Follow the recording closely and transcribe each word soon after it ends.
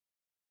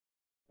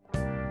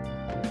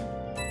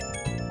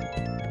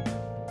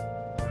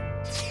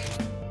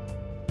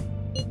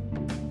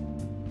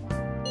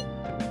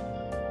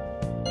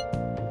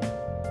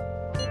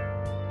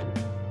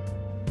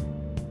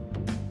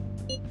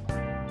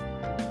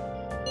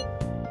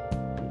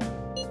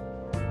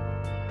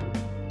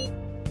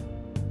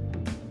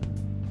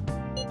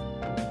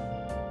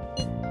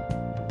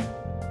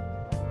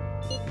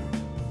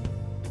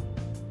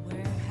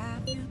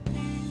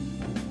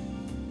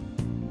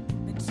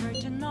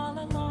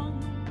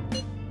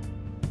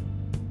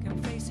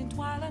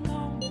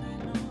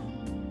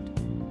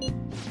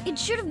It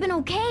should have been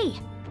okay.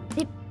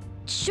 It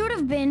should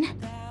have been.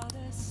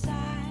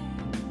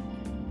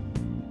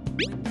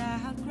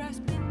 Without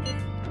grasping it,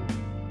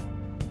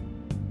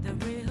 the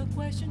real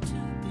question to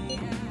be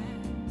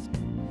asked,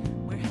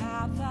 where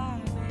have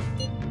I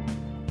been?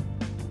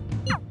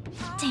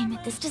 Damn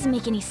it, this doesn't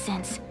make any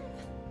sense.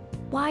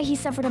 Why he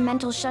suffered a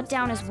mental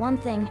shutdown is one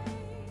thing,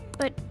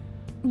 but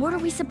what are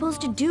we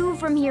supposed to do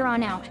from here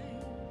on out?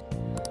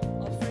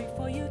 Afraid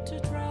for you to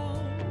drown.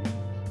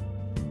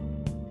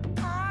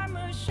 I'm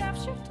a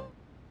shapeshifter.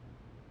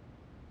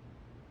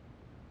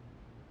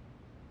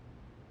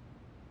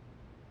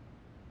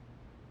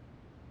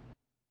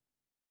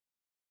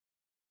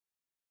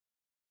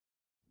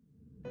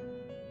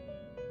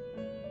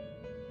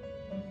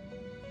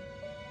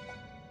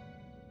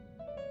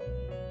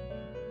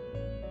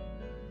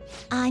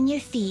 On your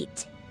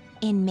feet,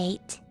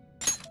 inmate.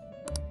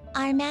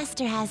 Our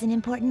master has an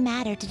important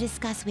matter to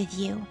discuss with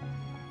you.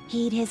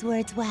 Heed his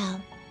words well.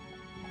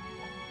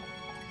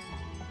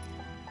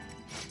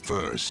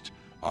 First,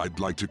 I'd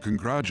like to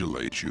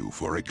congratulate you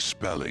for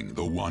expelling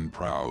the one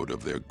proud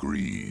of their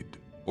greed.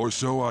 Or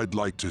so I'd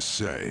like to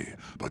say,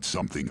 but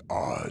something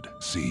odd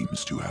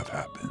seems to have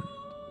happened.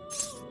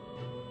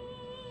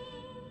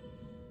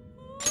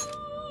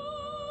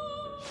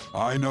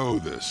 I know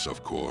this,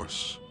 of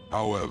course.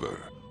 However,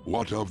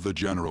 what of the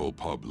general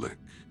public?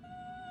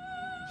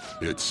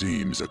 It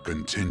seems a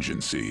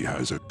contingency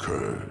has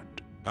occurred.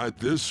 At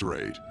this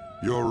rate,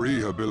 your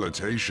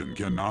rehabilitation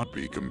cannot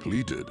be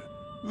completed,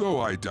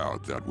 though I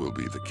doubt that will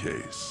be the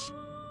case.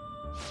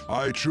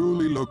 I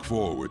truly look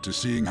forward to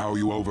seeing how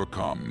you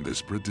overcome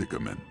this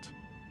predicament.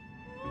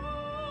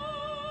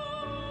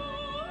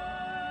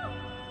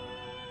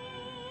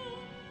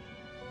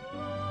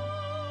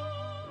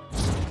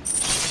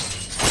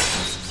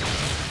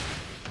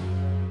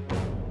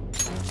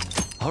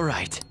 All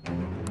right.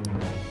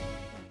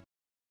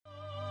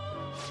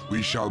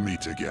 We shall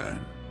meet again.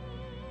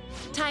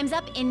 Time's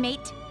up,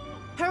 inmate.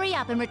 Hurry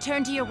up and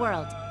return to your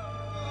world.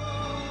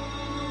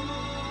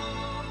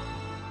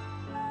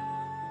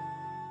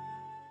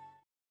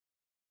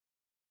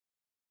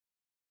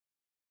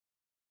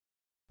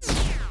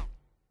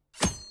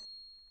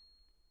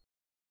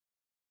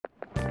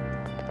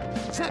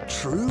 Is that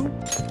true?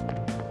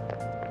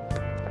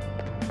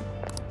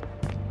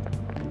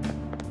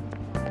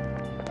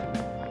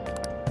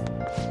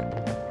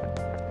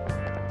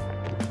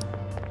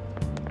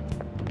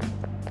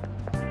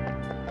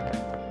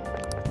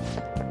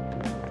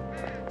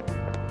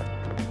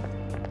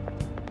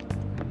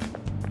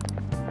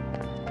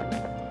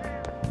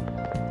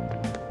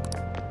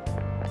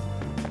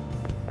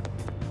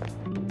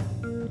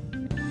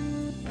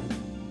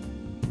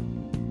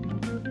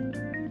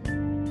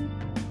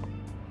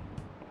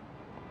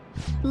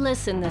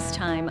 Listen this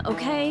time,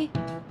 okay?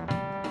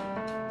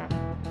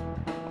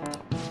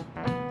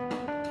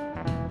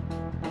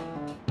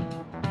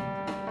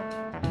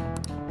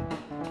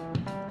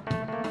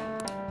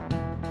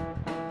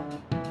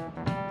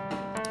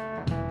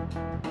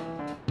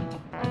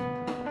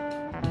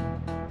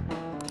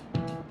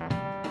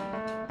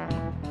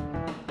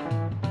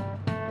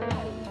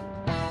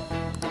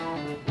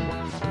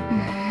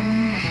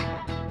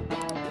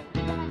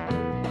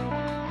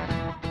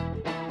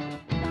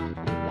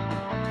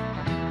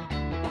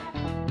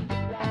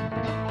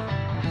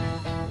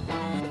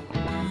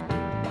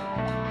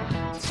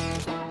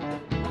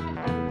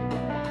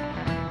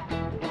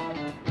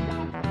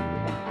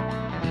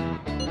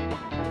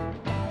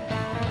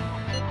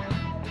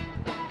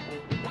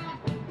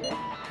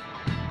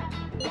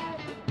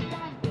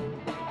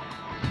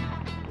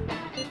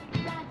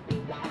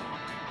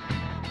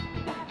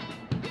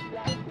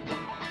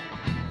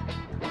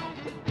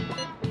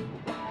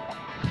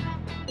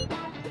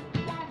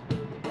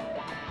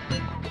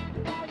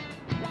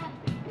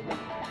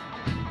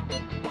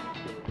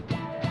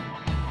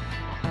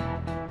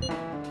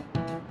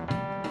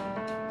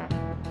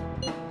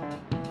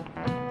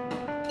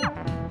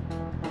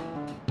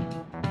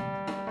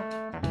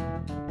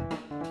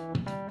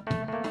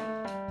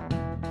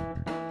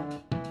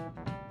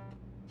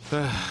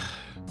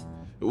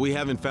 We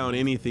haven't found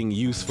anything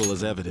useful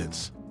as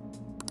evidence.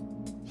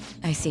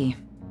 I see.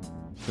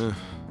 We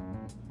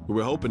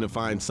were hoping to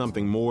find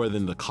something more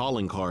than the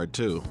calling card,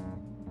 too.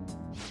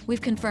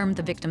 We've confirmed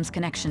the victim's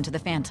connection to the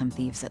Phantom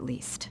Thieves, at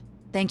least.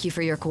 Thank you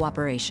for your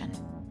cooperation.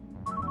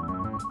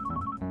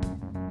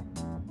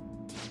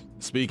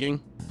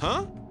 Speaking?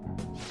 Huh?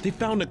 They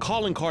found a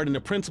calling card in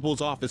the principal's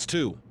office,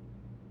 too.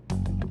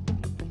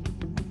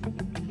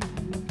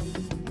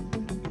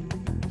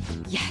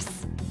 Yes.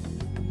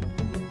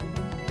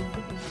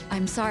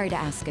 I'm sorry to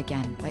ask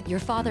again, but your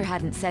father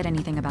hadn't said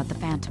anything about the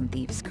Phantom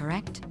Thieves,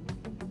 correct?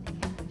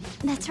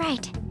 That's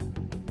right.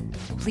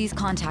 Please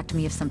contact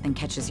me if something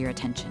catches your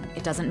attention.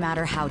 It doesn't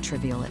matter how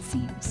trivial it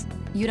seems.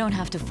 You don't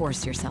have to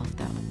force yourself,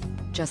 though.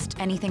 Just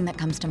anything that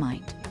comes to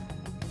mind.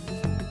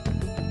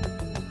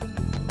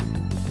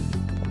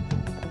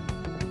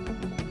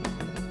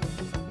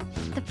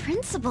 The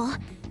principal?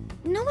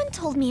 No one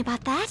told me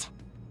about that.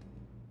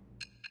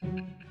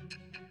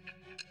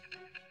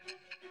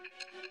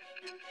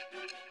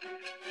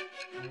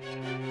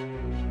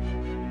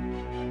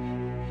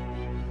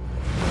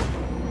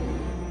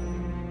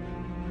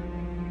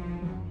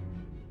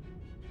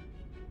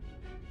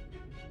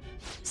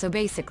 So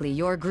basically,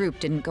 your group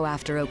didn't go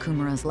after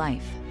Okumura's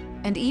life.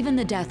 And even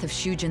the death of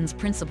Shujin's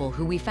principal,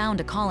 who we found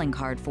a calling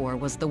card for,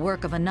 was the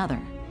work of another.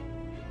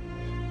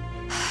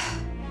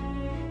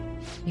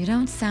 You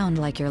don't sound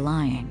like you're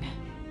lying.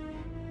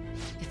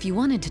 If you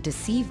wanted to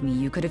deceive me,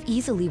 you could have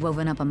easily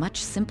woven up a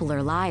much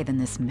simpler lie than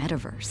this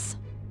metaverse.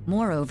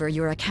 Moreover,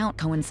 your account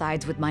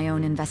coincides with my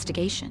own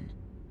investigation.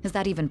 Is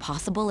that even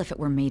possible if it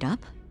were made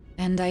up?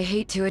 And I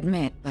hate to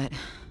admit, but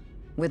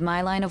with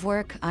my line of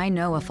work, I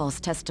know a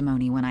false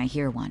testimony when I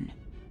hear one.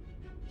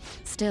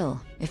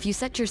 Still, if you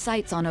set your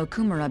sights on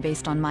Okumura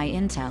based on my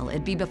intel,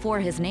 it'd be before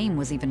his name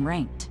was even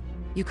ranked.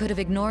 You could have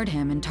ignored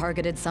him and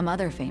targeted some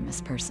other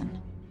famous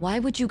person. Why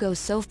would you go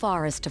so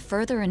far as to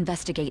further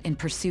investigate and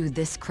pursue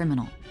this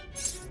criminal?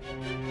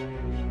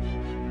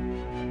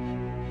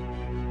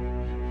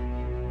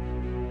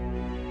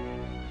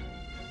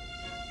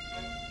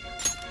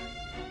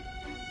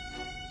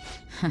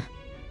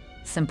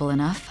 Simple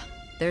enough.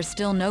 There's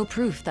still no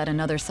proof that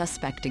another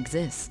suspect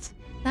exists.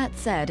 That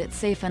said, it's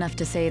safe enough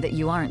to say that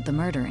you aren't the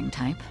murdering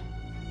type.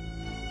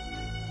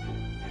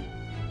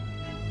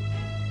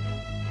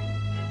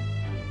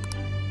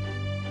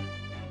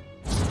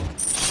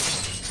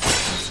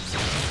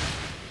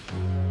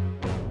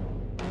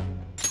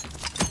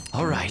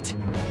 All right.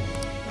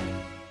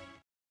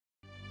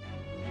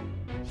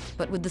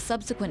 But with the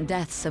subsequent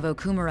deaths of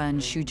Okumura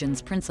and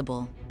Shujin's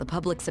principal, the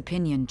public's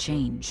opinion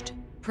changed.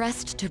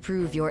 Pressed to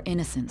prove your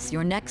innocence,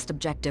 your next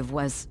objective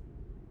was...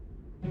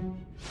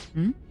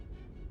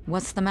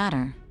 What's the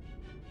matter?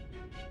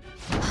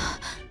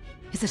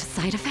 Is it a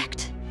side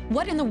effect?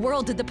 What in the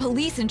world did the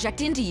police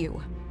inject into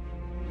you?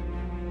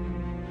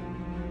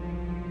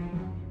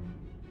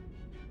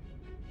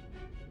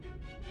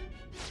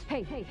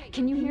 Hey,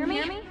 can you hear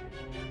me?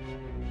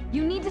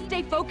 You need to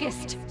stay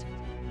focused.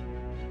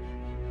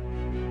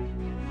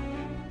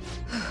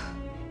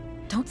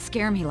 Don't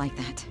scare me like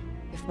that.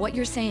 If what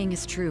you're saying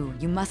is true,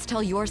 you must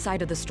tell your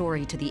side of the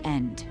story to the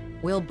end.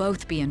 We'll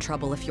both be in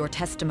trouble if your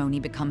testimony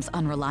becomes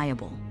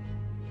unreliable.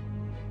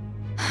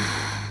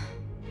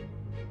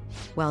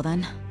 Well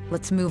then,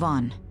 let's move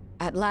on.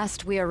 At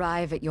last we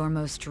arrive at your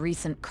most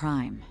recent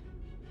crime.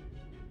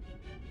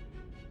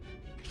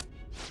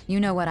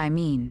 You know what I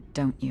mean,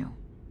 don't you?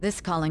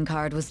 This calling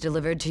card was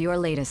delivered to your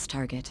latest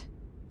target.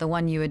 The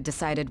one you had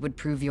decided would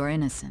prove your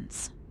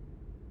innocence.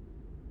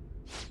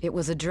 It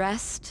was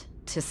addressed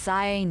to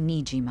Sae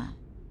Nijima.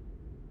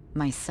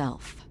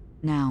 Myself.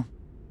 Now,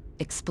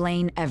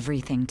 explain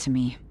everything to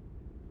me.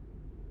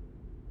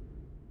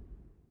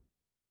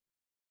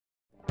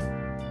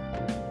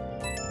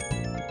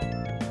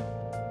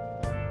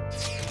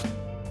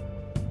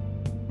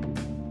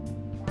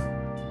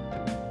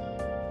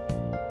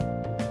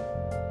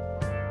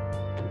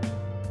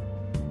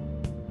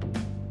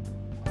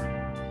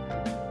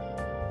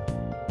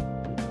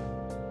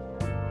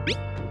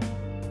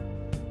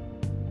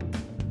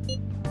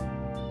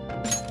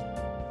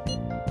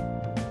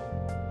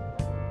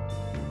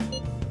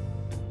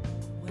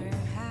 Where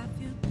have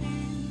you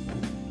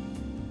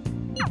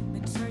been?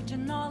 Been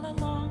searching all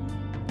along.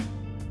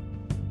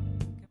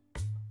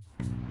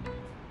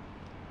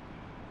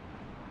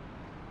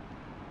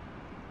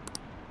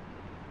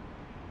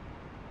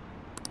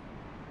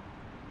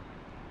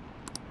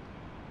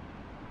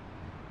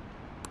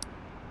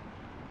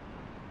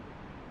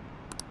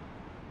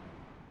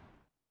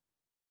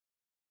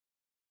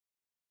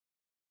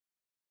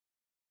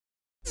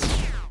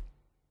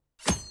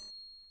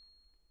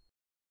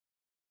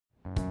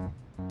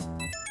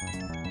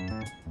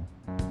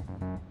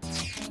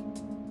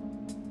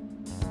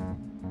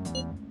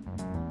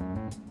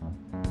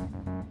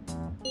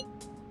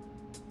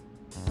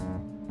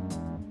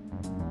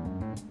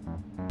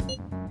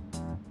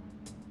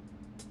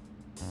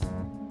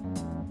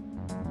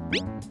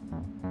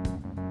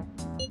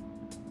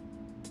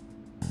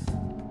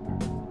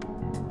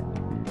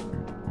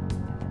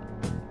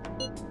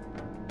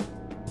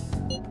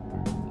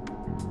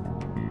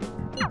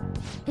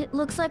 It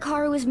looks like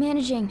Haru is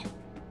managing.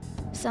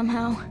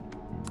 Somehow.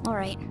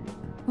 Alright.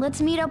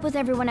 Let's meet up with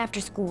everyone after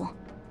school.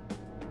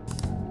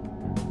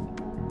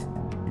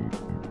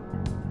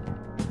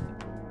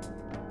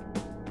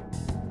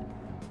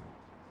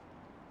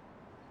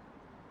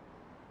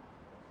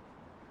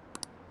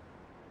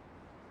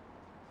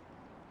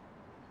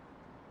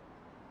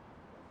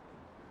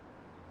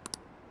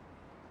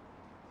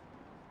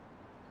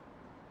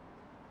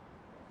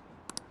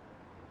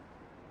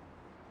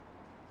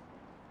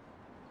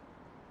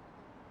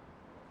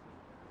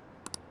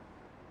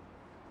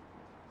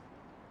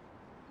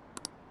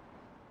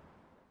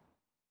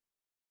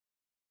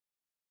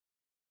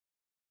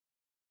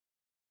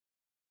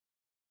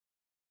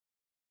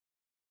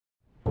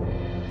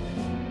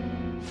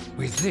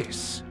 With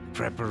this,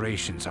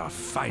 preparations are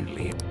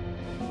finally...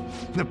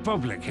 The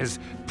public has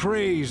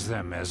praised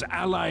them as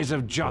allies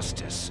of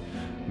justice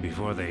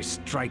before they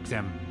strike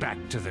them back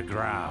to the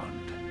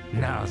ground.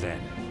 Now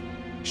then,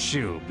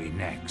 she'll be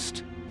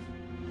next.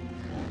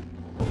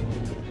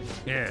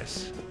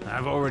 Yes,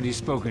 I've already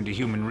spoken to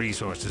Human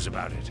Resources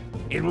about it.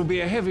 It will be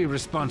a heavy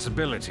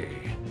responsibility,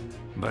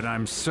 but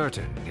I'm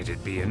certain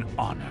it'd be an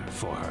honor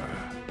for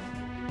her.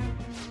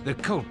 The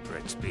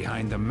culprits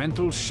behind the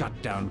mental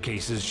shutdown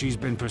cases she's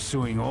been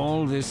pursuing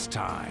all this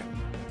time.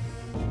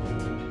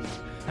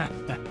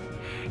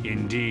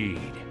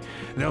 Indeed,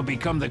 they'll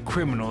become the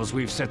criminals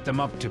we've set them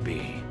up to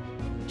be,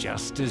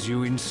 just as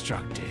you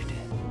instructed.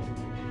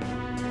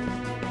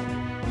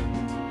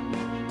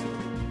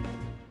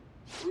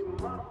 We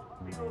must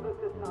build a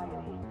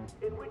society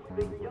in which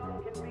the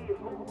young can be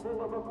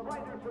hopeful of a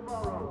brighter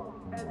tomorrow,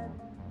 and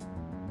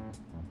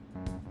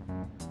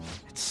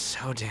It's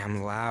so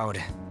damn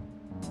loud.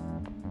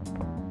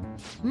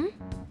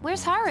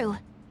 Where's Haru?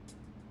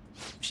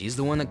 She's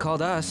the one that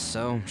called us,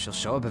 so she'll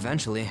show up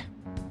eventually.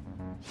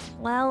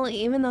 Well,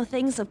 even though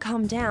things have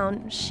calmed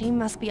down, she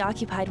must be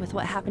occupied with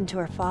what happened to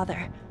her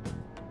father.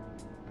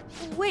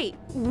 Wait,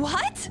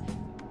 what?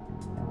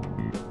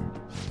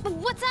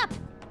 What's up?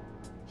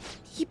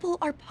 People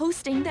are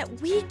posting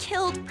that we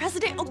killed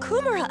President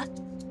Okumura!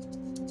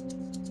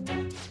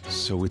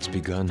 So it's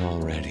begun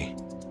already.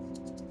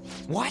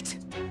 What?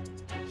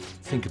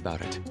 Think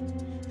about it.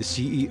 The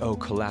CEO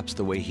collapsed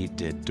the way he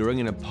did during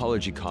an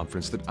apology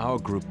conference that our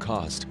group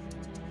caused.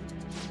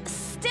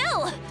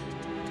 Still!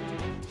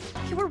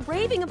 They were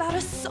raving about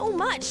us so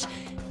much,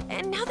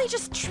 and now they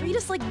just treat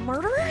us like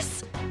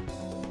murderers?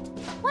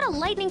 What a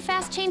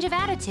lightning-fast change of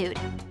attitude.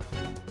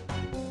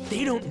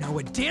 They don't know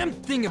a damn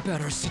thing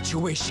about our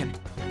situation.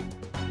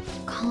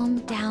 Calm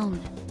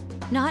down.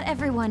 Not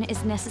everyone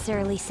is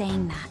necessarily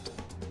saying that.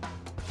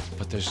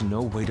 But there's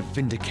no way to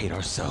vindicate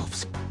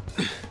ourselves.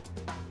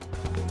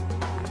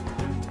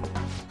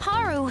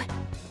 Haru!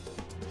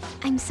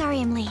 I'm sorry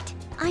I'm late.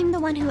 I'm the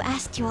one who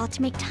asked you all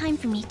to make time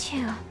for me,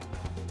 too.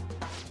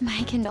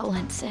 My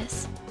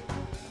condolences.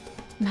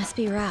 Must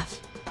be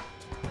rough.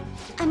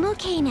 I'm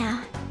okay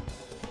now.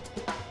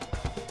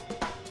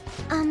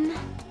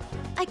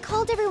 I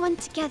called everyone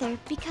together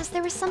because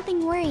there was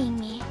something worrying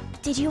me.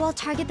 Did you all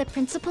target the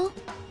principal?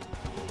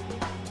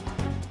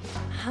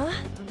 Huh?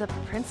 The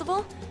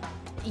principal?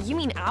 You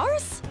mean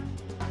ours?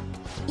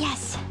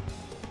 Yes.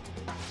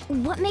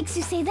 What makes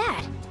you say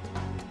that?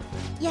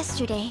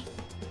 Yesterday,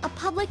 a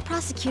public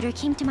prosecutor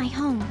came to my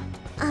home.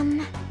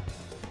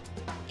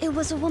 It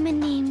was a woman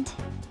named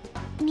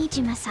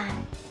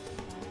Nijima-san.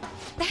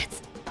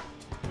 That's...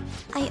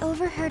 I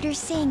overheard her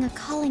saying a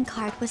calling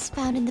card was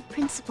found in the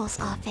principal's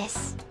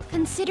office.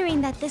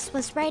 Considering that this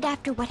was right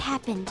after what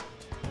happened,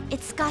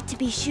 it's got to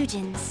be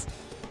Shujin's.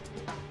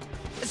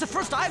 It's the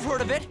first I've heard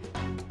of it!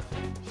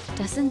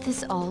 Doesn't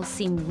this all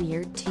seem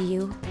weird to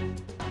you?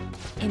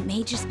 It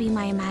may just be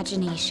my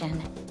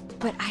imagination,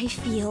 but I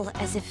feel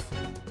as if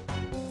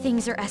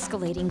things are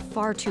escalating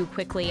far too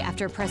quickly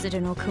after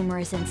President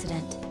Okumura's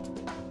incident.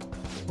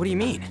 What do you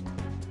mean?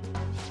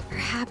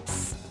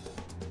 Perhaps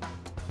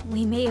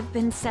we may have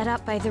been set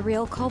up by the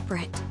real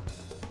culprit.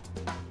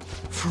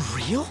 For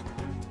real?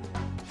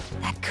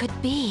 That could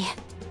be.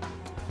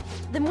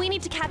 Then we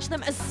need to catch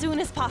them as soon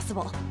as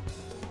possible.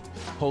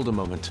 Hold a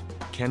moment.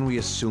 Can we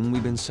assume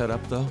we've been set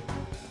up, though?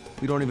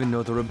 We don't even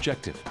know their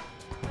objective.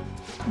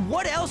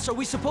 What else are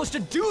we supposed to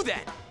do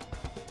then?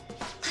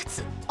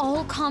 Let's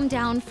all calm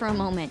down for a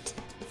moment.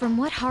 From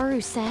what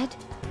Haru said,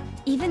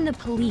 even the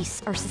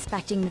police are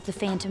suspecting that the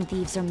Phantom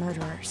Thieves are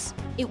murderers.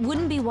 It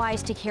wouldn't be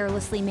wise to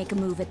carelessly make a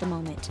move at the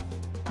moment.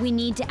 We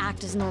need to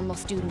act as normal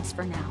students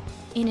for now.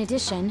 In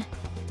addition,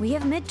 we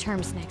have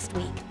midterms next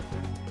week.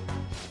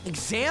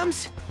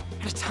 Exams?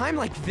 At a time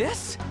like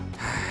this?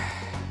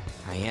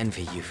 I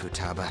envy you,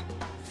 Futaba.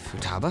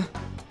 Futaba?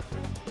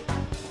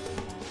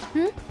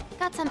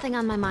 Got something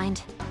on my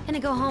mind. Gonna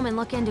go home and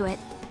look into it.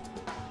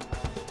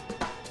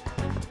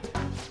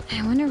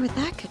 I wonder what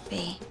that could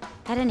be.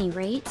 At any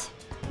rate,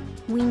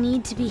 we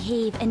need to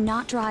behave and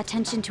not draw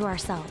attention to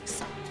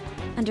ourselves.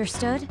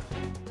 Understood?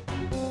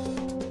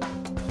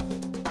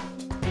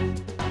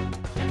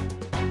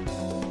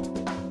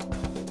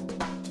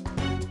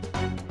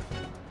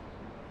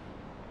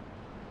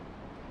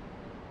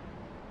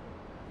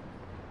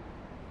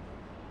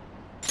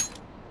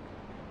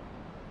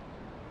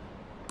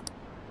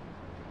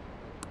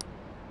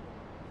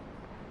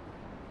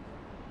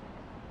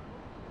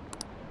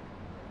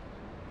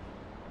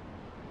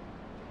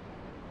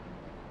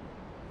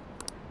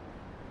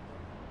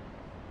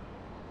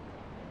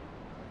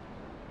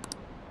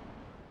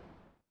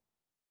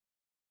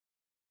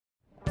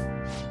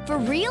 For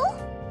real?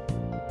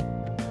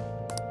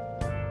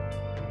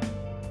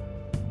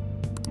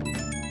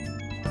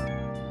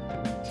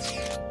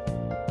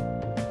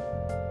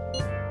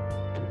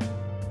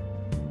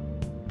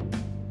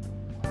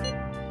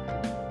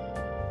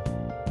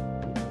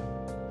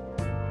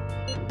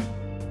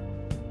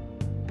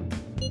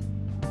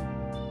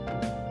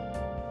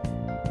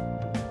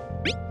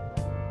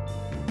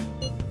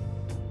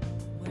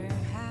 Where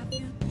have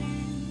you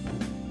been?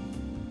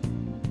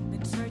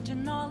 Been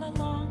searching all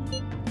along.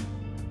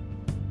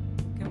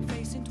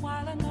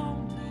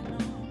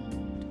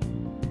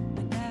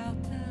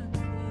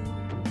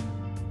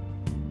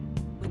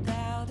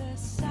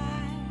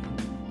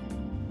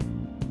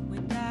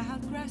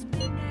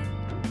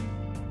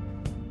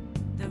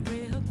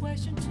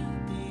 question to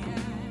be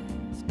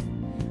asked.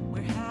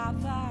 Where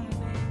have I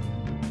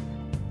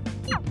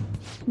been?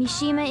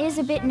 Mishima is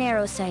a bit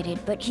narrow-sighted,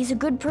 but he's a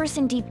good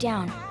person deep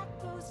down.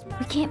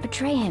 We can't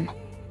betray him.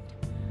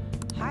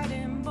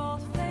 Hiding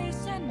both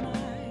face and mind.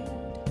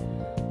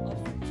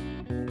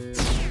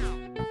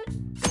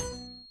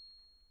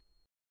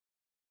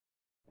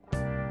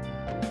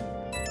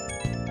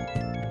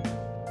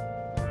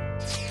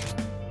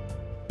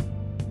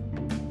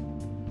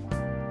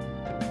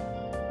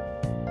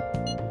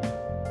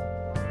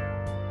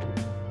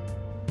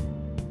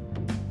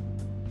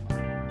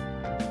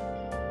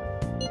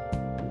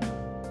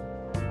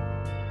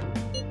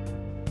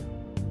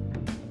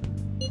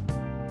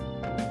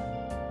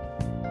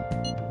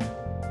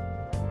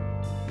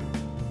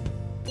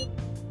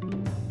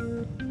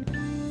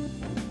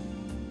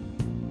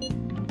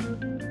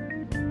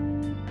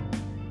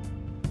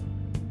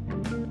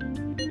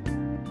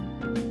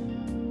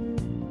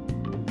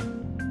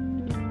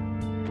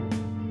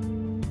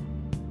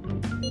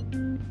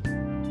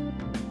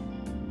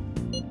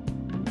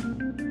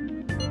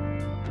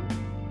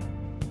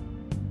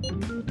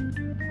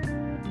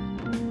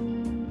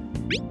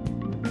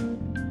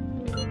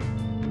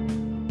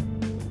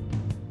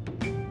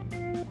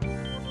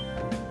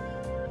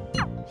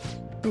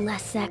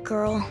 Bless that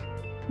girl.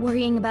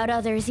 Worrying about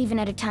others even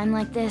at a time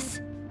like this.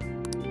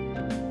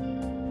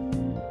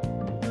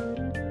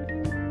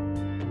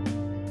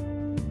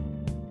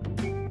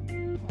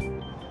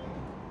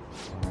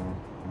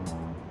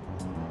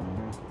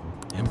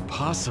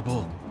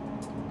 Impossible.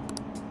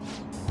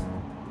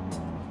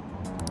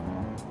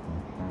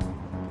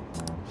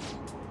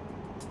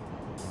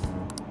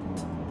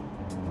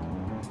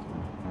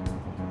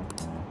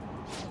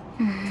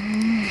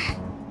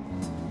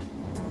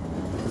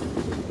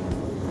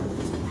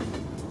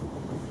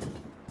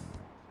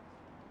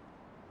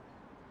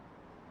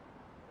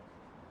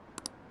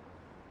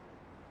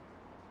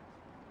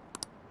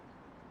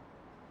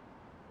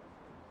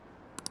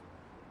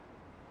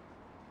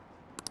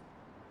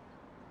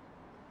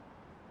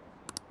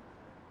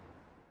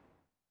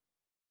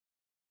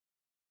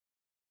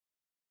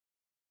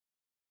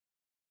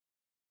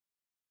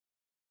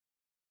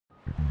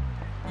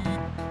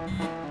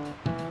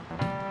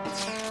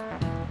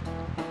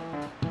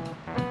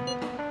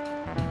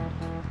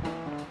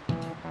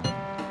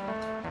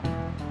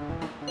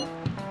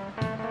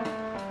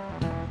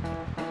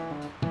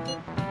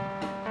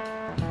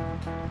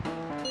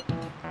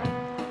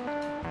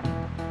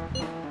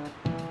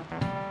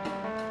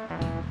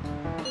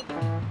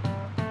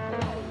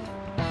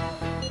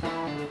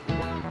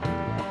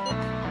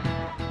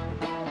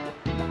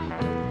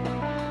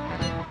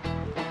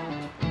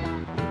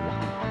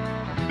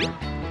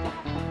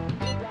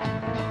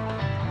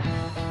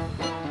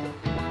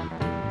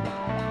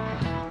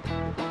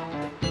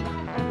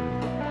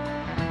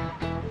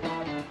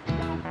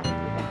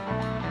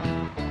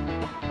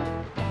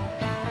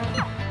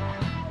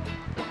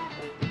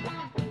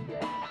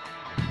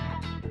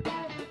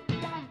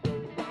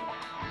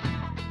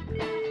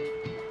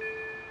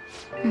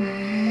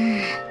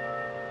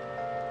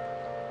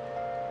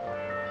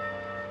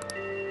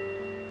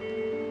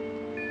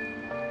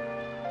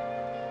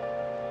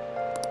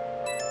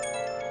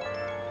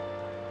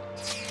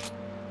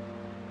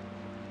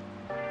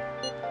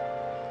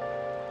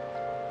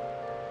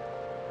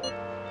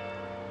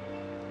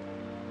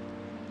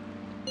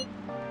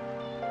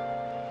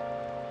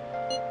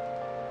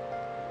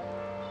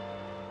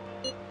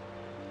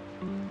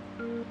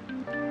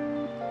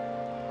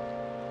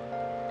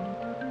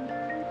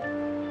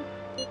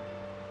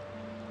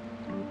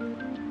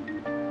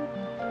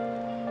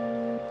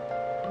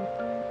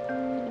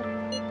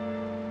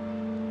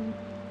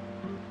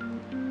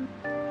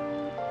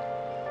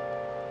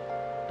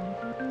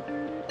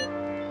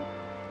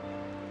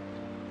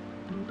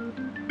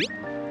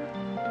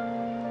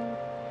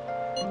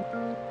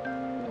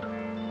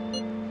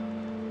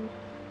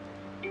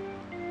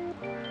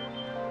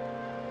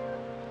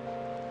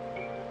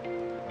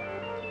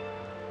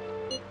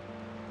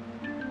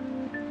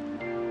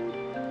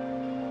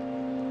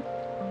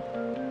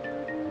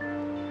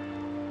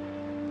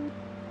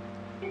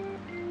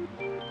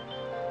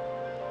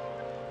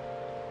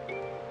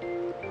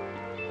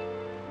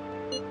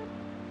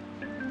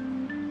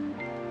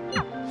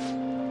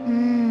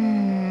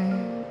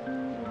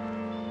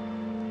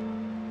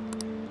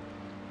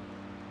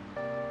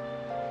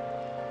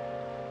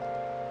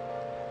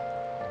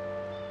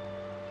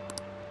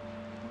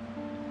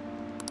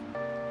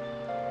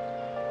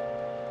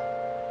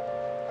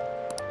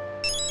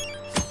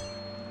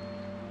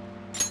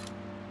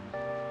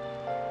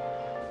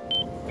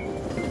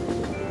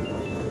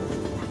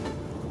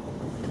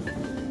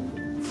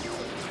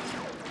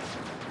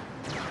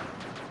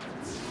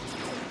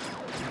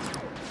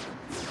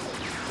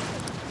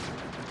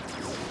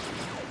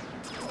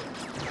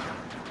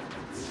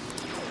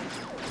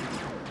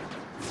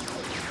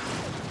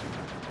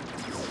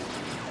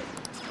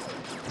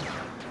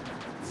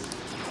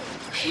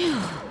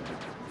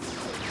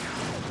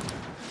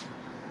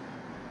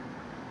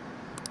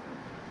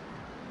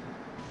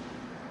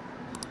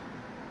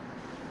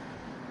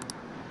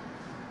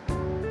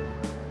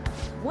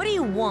 What do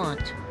you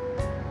want?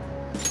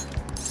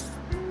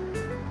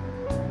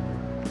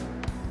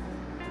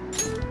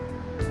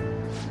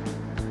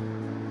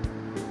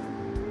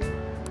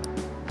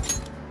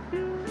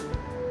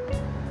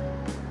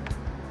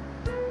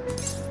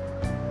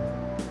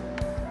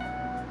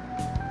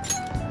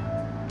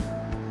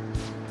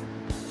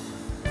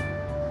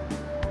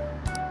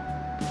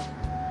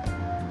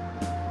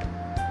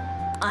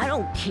 I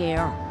don't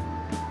care.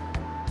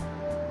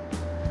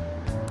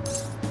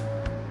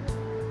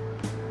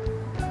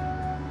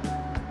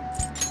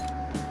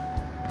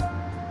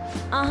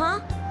 Uh-huh.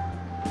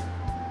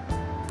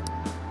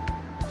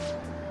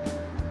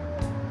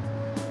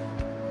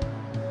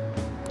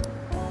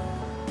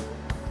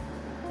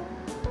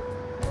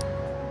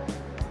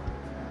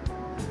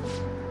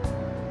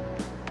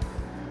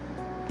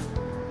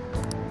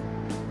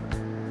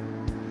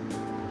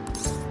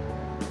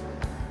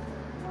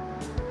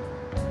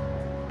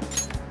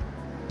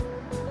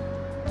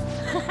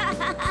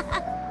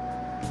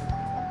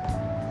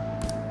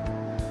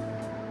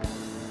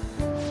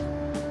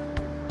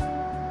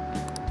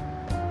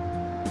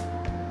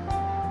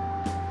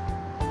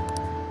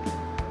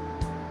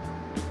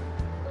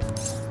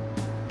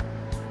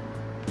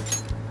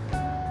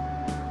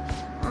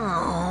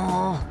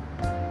 Oh.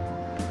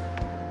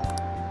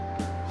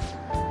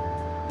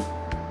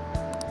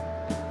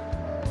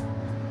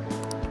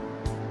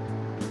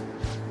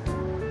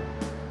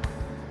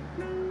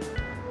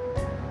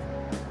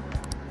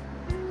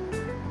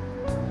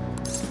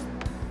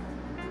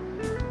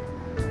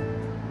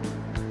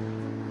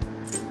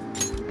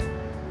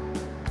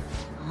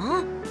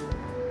 Huh?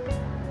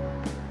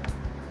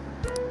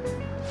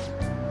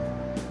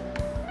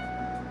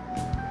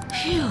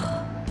 Phew.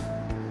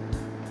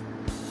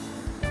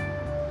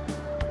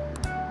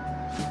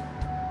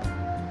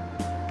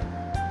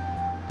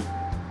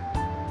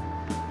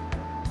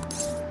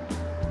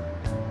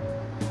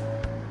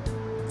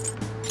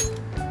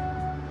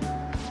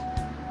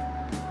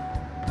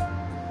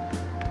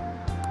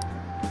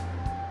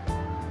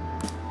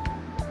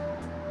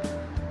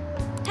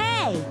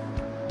 Hey!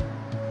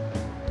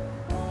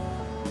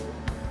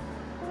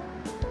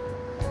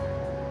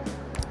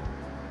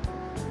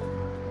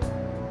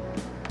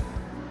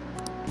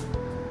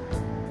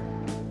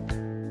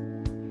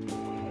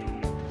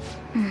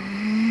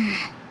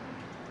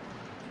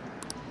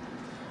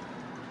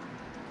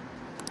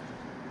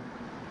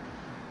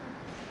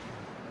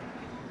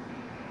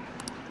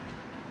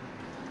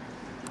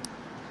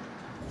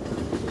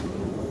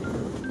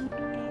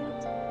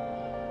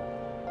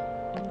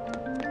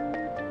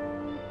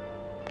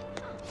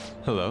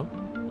 Hello?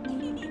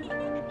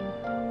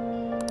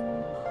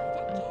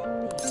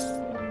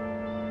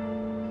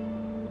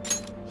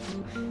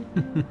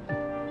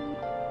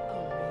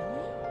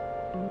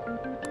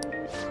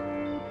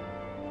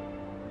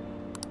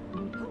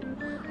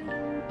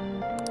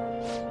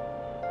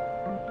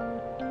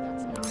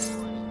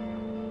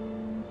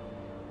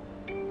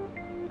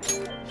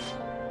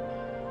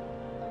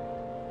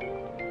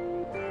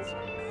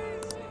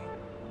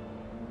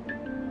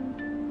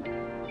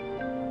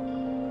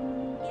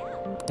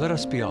 Let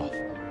us be off.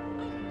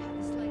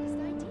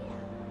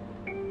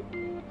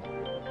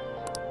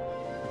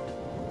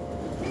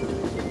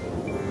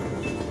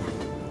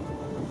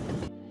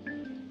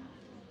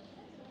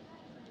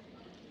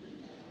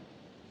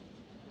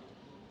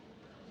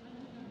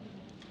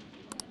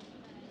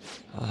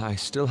 I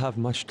still have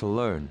much to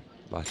learn,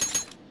 but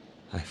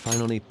I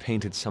finally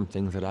painted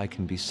something that I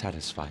can be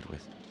satisfied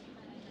with.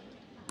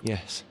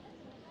 Yes,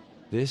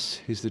 this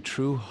is the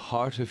true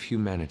heart of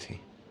humanity.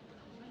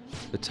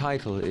 The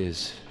title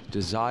is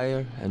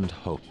Desire and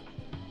Hope.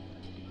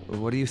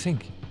 What do you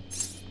think?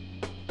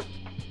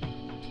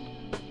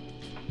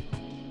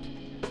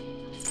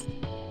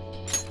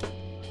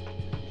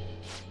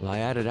 Well, I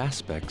added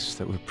aspects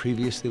that were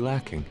previously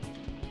lacking.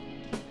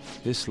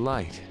 This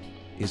light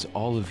is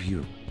all of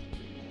you.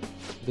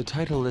 The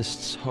title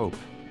lists hope,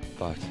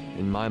 but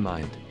in my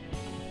mind,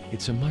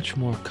 it's a much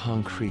more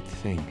concrete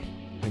thing.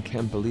 I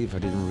can't believe I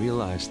didn't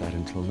realize that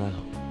until now.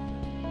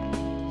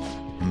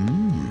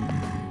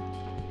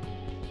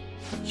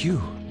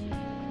 You.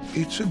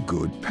 It's a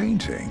good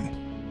painting.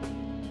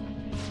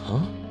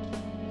 Huh?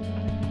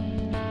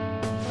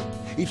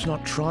 It's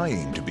not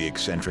trying to be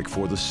eccentric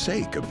for the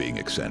sake of being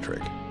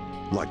eccentric,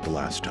 like the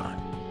last time.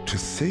 To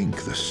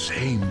think the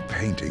same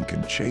painting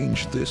can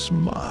change this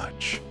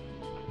much.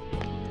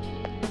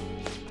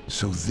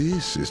 So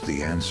this is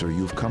the answer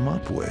you've come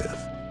up with.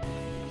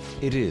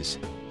 It is.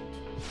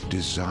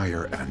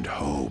 Desire and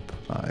hope.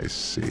 I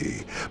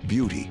see.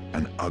 Beauty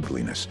and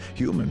ugliness.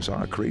 Humans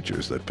are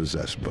creatures that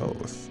possess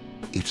both.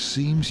 It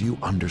seems you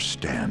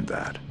understand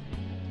that.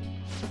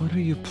 What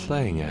are you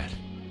playing at?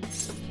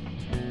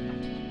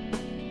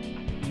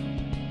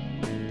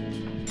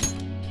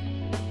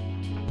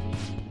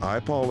 I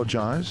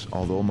apologize,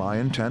 although my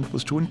intent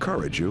was to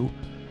encourage you.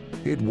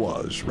 It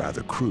was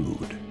rather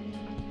crude.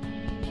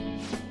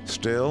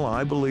 Still,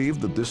 I believe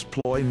that this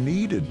ploy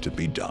needed to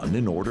be done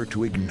in order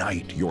to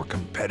ignite your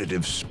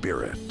competitive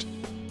spirit.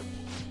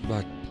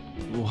 But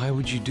why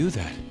would you do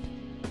that?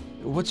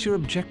 What's your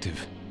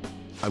objective?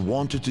 I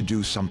wanted to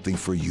do something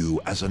for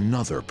you as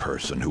another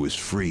person who is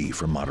free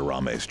from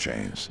Madarame's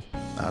chains.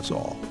 That's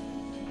all.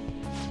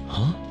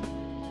 Huh?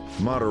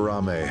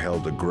 Madarame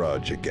held a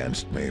grudge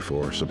against me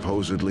for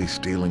supposedly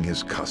stealing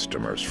his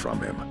customers from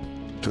him.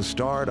 To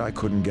start, I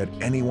couldn't get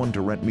anyone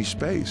to rent me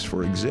space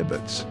for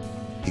exhibits.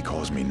 He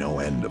caused me no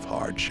end of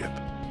hardship.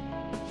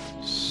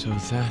 So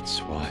that's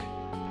why.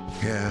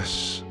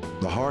 Yes,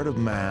 the heart of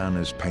man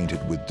is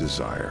painted with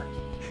desire,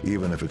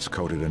 even if it's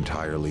coated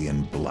entirely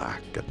in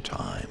black at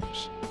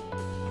times.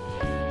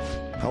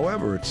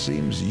 However, it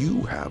seems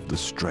you have the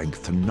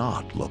strength to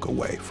not look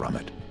away from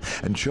it,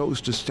 and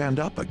chose to stand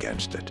up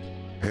against it.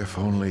 If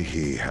only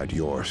he had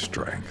your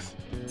strength.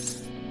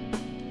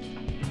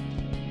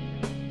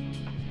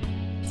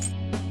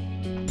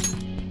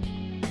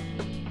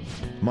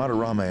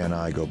 Madarame and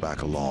I go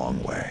back a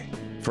long way.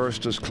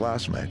 First as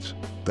classmates,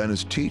 then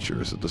as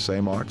teachers at the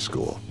same art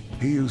school.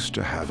 He used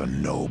to have a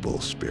noble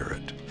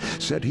spirit.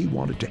 Said he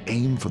wanted to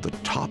aim for the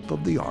top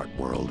of the art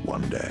world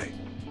one day.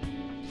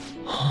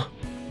 Huh?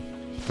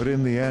 But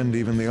in the end,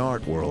 even the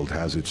art world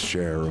has its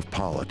share of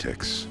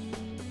politics.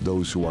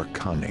 Those who are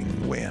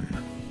cunning win.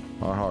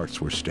 Our hearts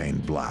were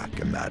stained black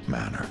in that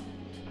manner.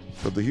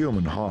 But the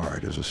human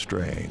heart is a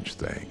strange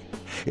thing.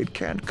 It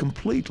can't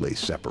completely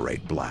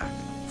separate black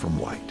from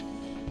white.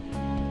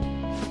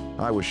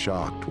 I was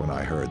shocked when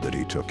I heard that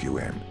he took you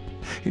in.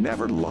 He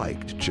never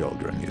liked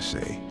children, you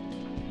see.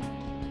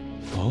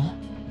 Oh?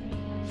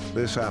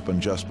 This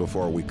happened just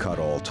before we cut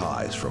all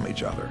ties from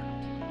each other.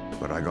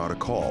 But I got a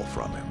call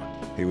from him.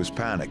 He was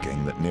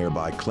panicking that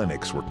nearby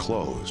clinics were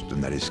closed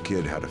and that his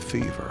kid had a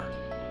fever.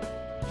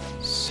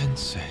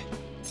 Sensei.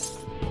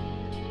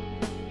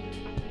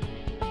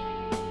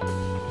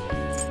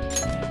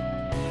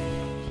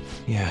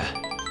 Yeah.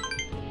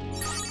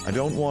 I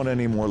don't want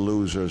any more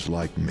losers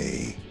like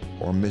me,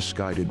 or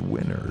misguided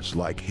winners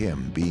like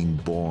him being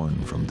born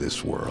from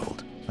this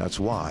world. That's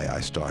why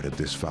I started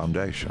this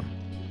foundation.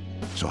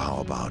 So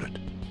how about it?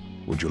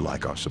 Would you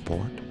like our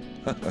support?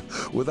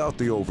 Without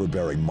the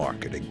overbearing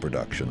marketing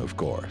production, of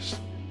course.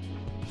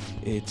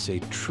 It's a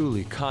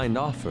truly kind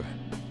offer.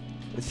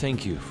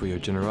 Thank you for your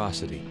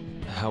generosity.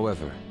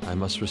 However, I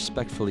must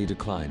respectfully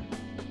decline.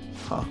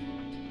 Huh.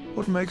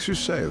 What makes you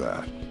say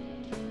that?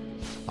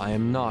 I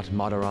am not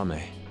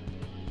Madarame.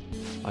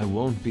 I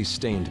won't be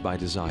stained by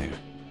desire.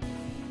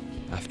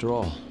 After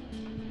all,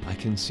 I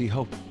can see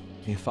hope.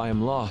 If I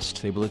am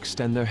lost, they will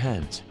extend their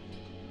hands.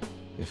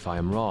 If I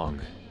am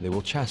wrong, they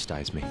will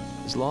chastise me.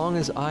 As long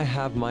as I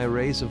have my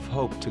rays of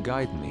hope to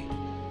guide me,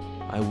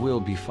 I will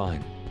be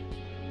fine.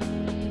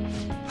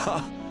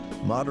 Ha!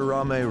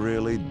 Madarame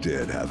really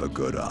did have a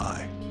good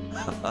eye.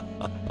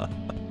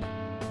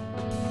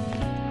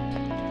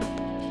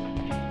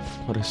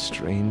 What a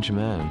strange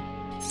man.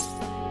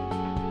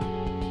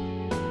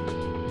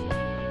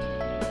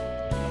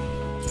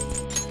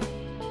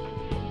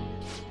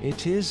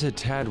 It is a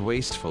tad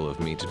wasteful of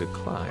me to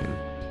decline.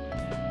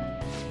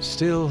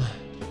 Still,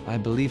 I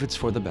believe it's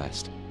for the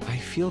best. I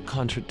feel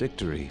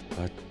contradictory,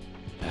 but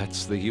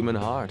that's the human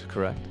heart,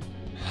 correct?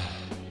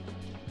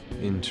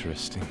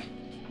 Interesting.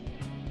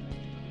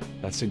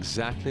 That's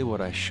exactly what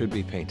I should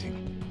be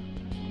painting.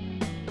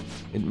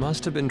 It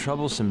must have been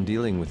troublesome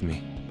dealing with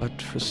me,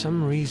 but for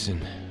some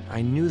reason,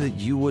 I knew that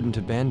you wouldn't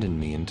abandon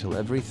me until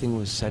everything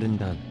was said and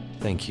done.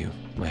 Thank you,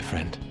 my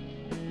friend.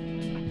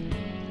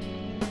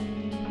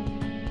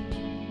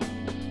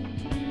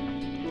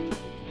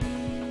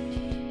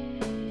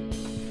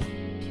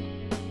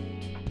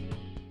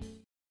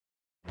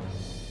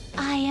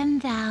 I am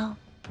thou,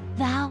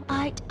 thou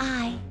art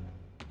I.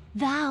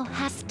 Thou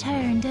hast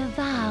turned a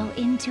vow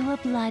into a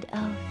blood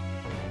oath.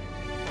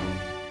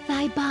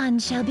 Thy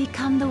bond shall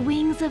become the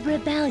wings of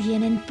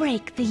rebellion and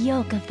break the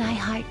yoke of thy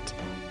heart.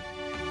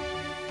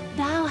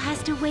 Thou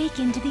hast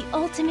awakened the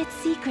ultimate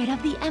secret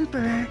of the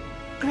Emperor,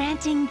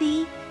 granting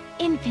thee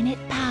infinite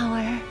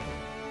power.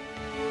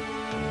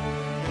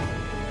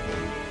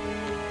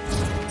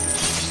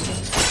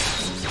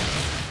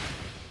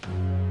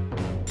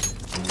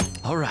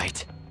 All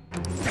right.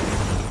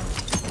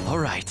 All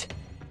right.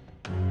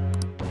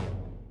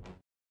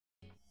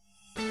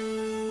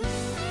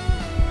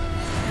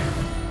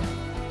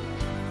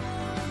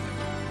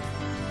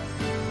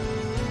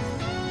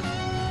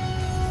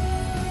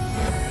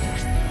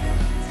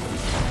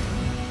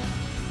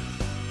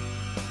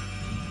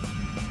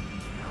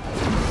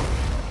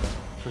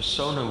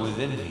 Persona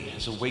within me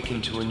has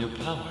awakened to a new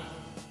power.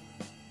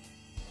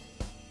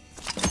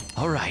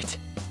 All right.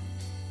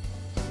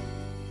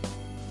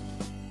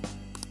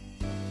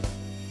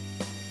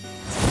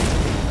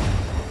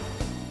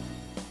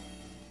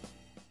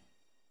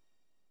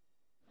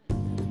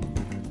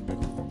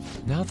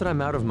 Now that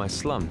I'm out of my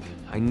slump,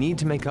 I need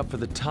to make up for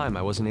the time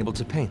I wasn't able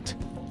to paint.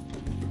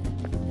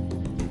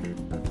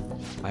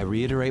 I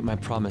reiterate my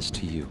promise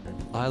to you.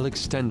 I'll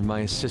extend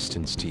my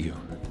assistance to you,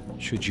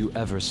 should you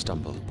ever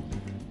stumble.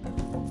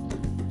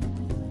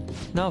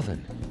 Now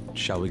then,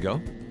 shall we go?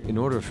 In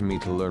order for me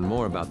to learn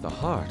more about the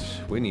heart,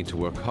 we need to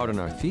work hard on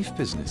our thief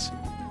business.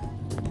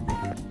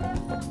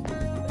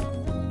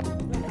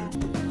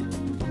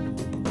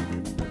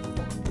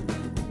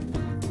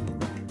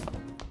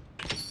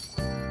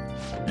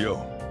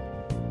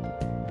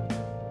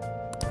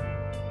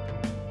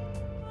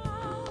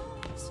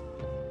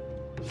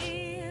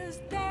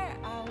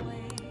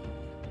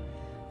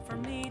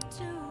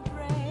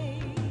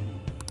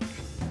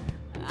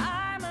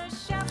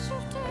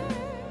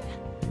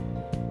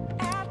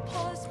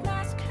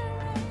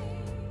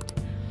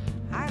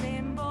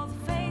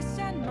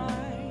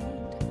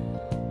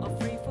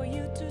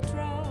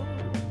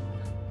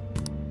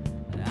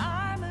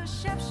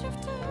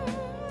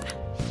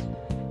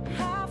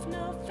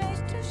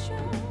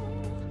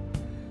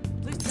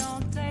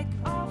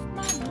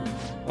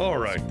 All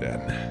right, then.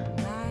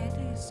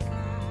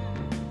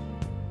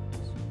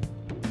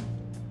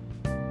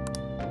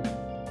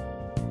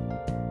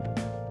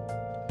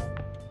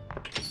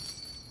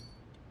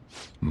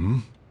 Hmm?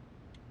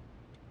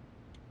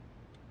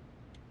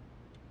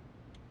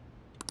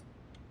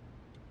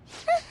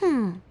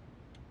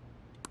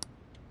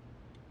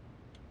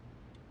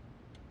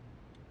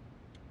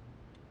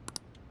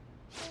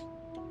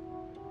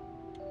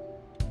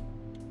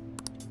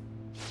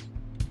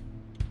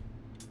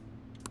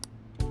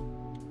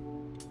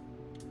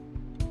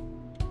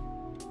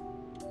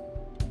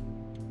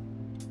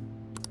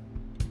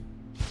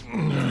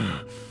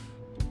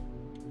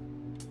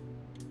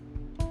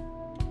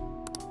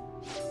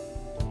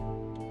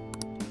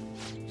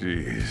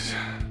 Jeez.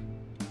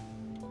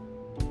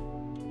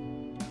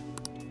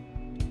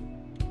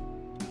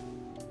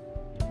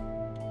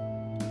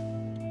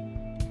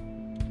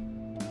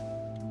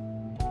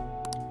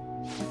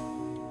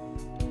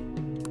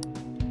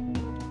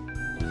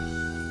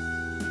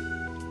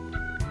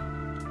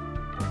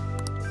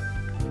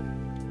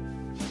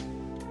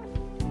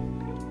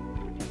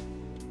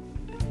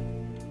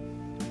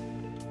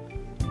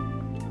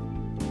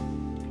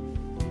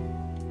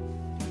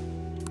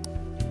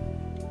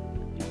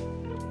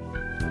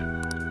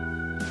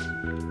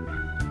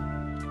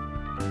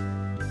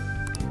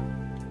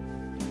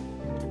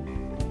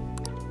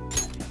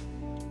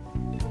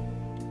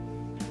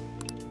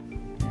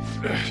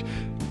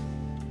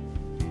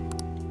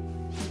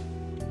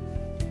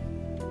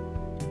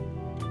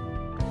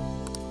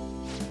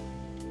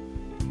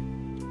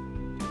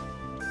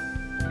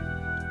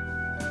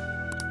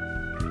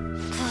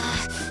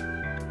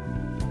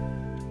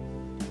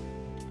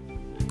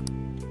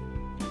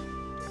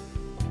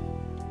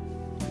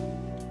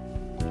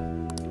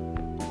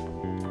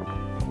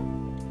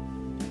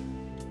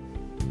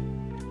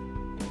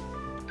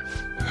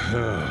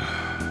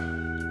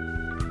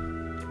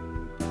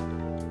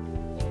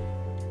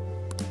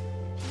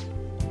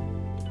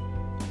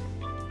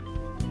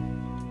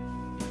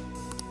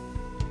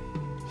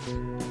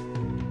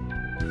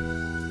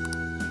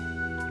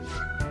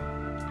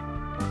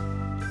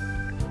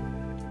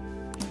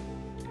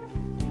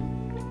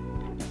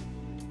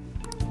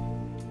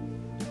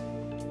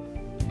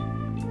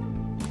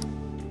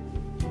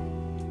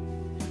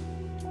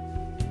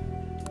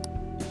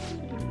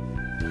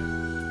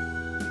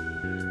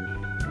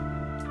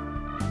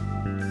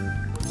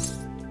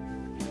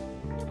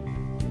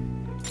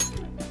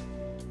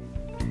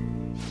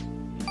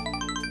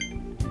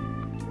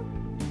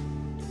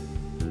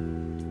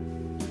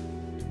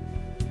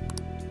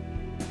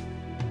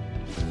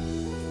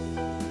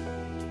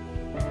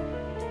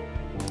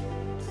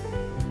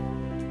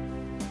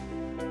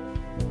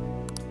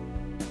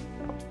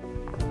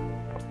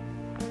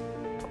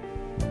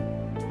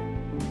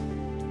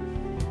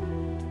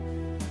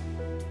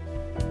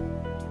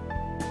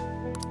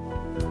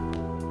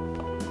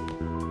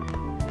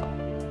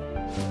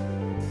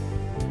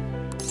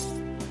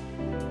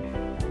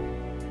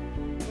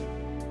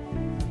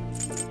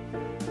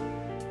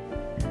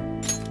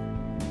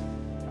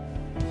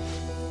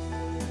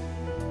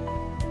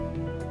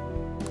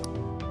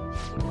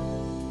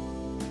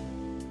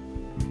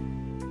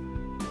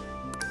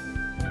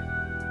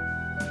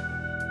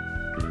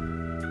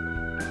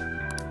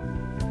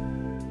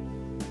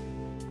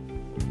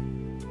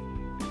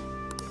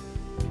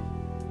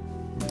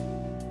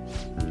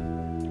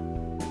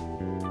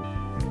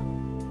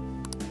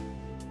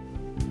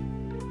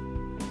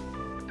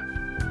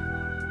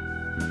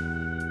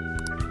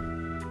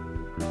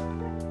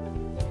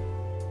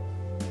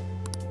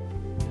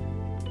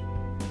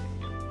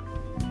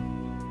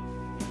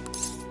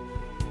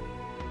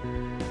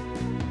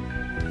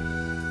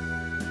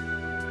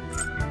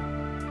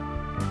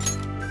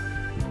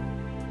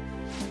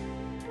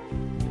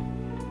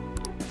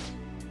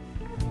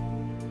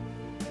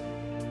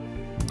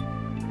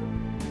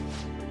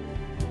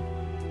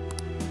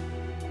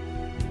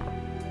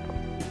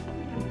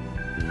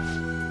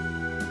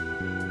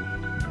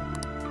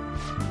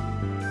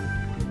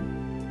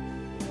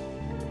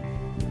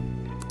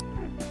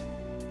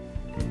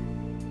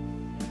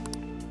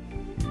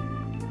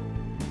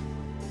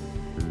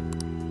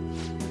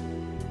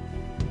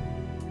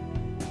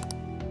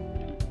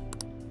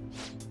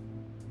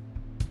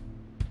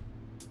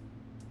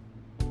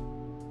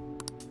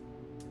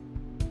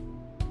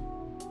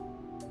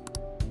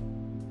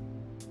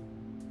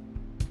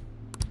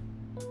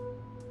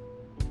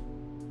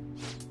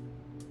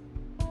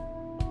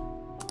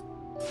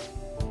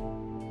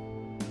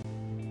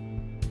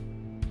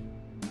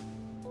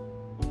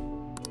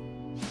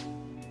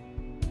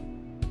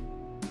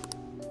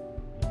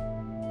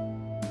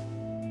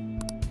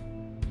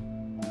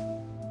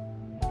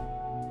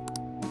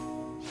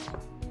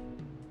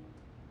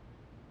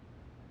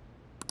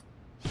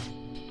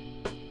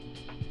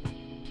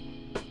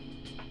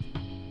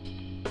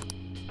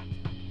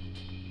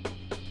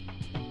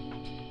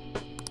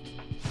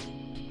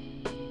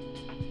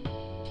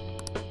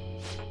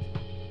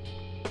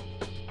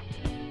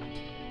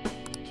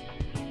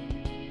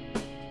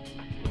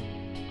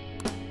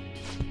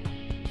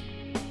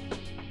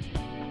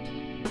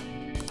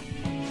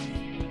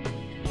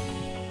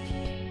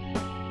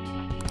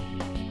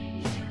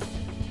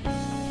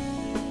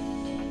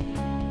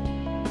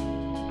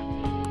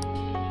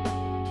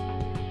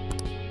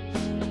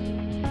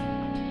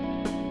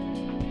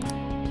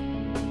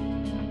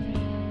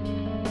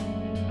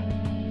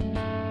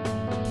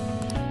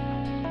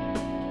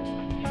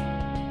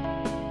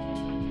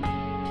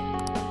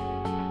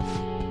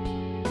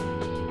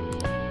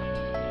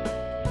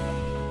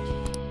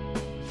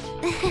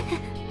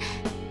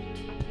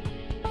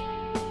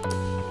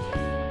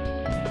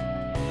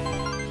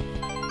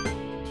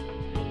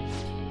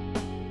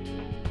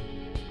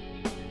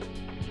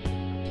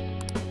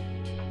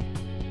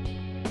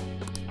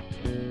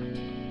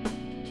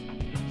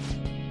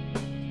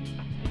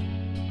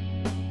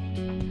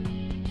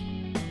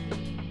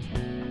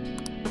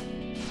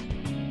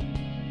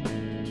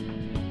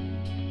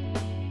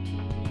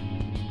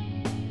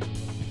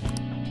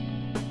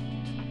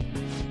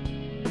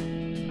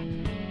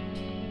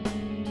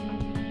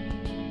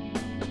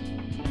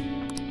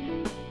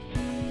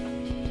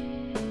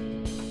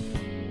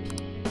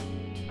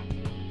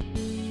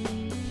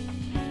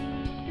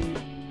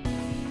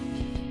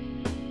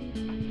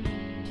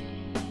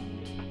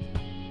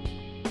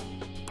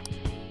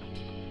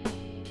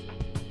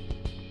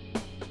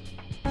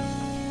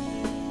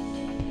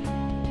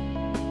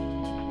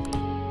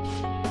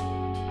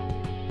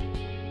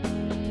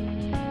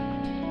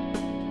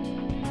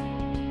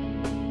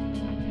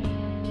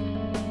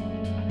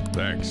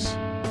 Thanks.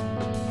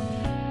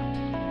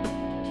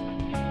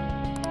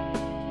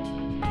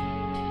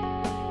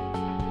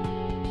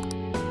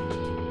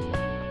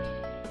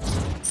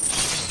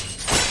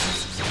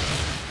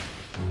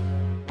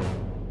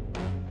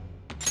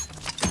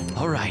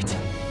 All right.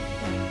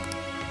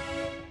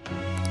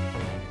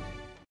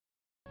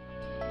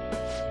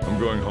 I'm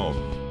going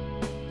home.